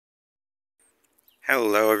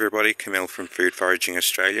Hello everybody, Camille from Food Foraging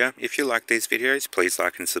Australia. If you like these videos, please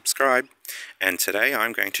like and subscribe. And today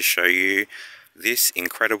I'm going to show you this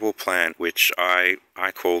incredible plant, which I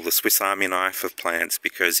call the Swiss Army knife of plants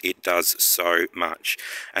because it does so much.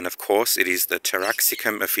 And of course it is the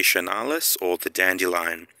Taraxicum Officianalis, or the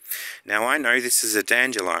dandelion. Now I know this is a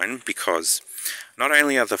dandelion because not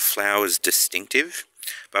only are the flowers distinctive,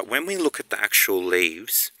 but when we look at the actual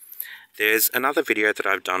leaves, there's another video that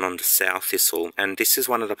I've done on the sow thistle, and this is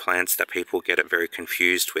one of the plants that people get it very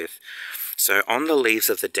confused with. So on the leaves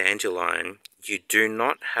of the dandelion, you do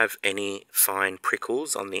not have any fine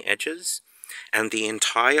prickles on the edges, and the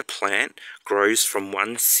entire plant grows from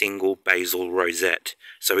one single basal rosette,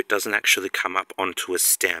 so it doesn't actually come up onto a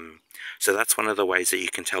stem. So that's one of the ways that you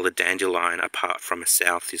can tell a dandelion apart from a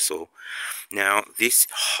sow thistle. Now, this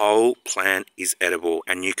whole plant is edible,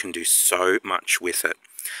 and you can do so much with it.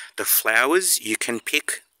 The flowers, you can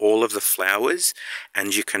pick all of the flowers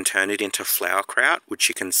and you can turn it into flower kraut, which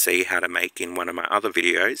you can see how to make in one of my other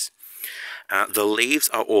videos. The leaves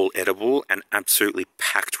are all edible and absolutely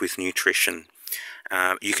packed with nutrition.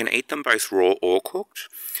 You can eat them both raw or cooked.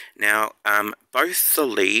 Now, both the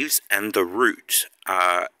leaves and the root,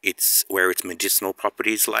 it's where its medicinal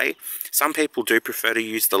properties lay. Some people do prefer to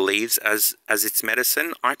use the leaves as its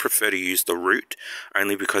medicine. I prefer to use the root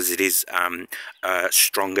only because it is a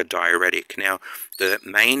stronger diuretic. Now, the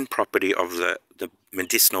main property of the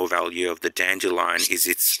medicinal value of the dandelion is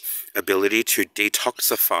its ability to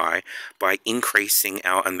detoxify by increasing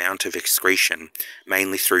our amount of excretion,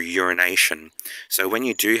 mainly through urination. So when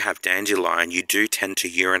you do have dandelion, you do tend to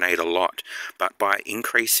urinate a lot, but by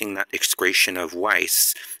increasing that excretion of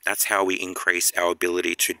waste, that's how we increase our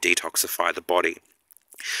ability to detoxify the body.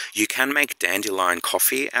 You can make dandelion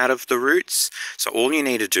coffee out of the roots, so all you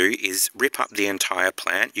need to do is rip up the entire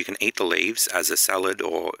plant. You can eat the leaves as a salad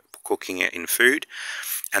or cooking it in food,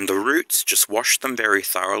 and the roots, just wash them very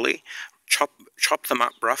thoroughly, chop them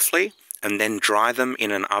up roughly, and then dry them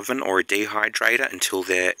in an oven or a dehydrator until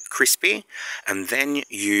they're crispy, and then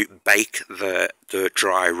you bake the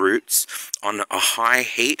dry roots on a high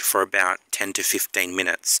heat for about 10 to 15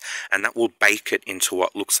 minutes, and that will bake it into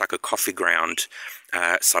what looks like a coffee ground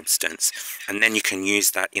substance, and then you can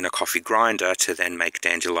use that in a coffee grinder to then make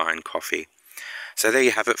dandelion coffee. So there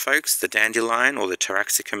you have it, folks, the dandelion, or the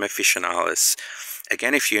Taraxicum Officianalis.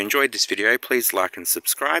 Again, if you enjoyed this video, please like and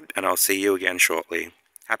subscribe, and I'll see you again shortly.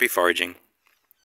 Happy foraging!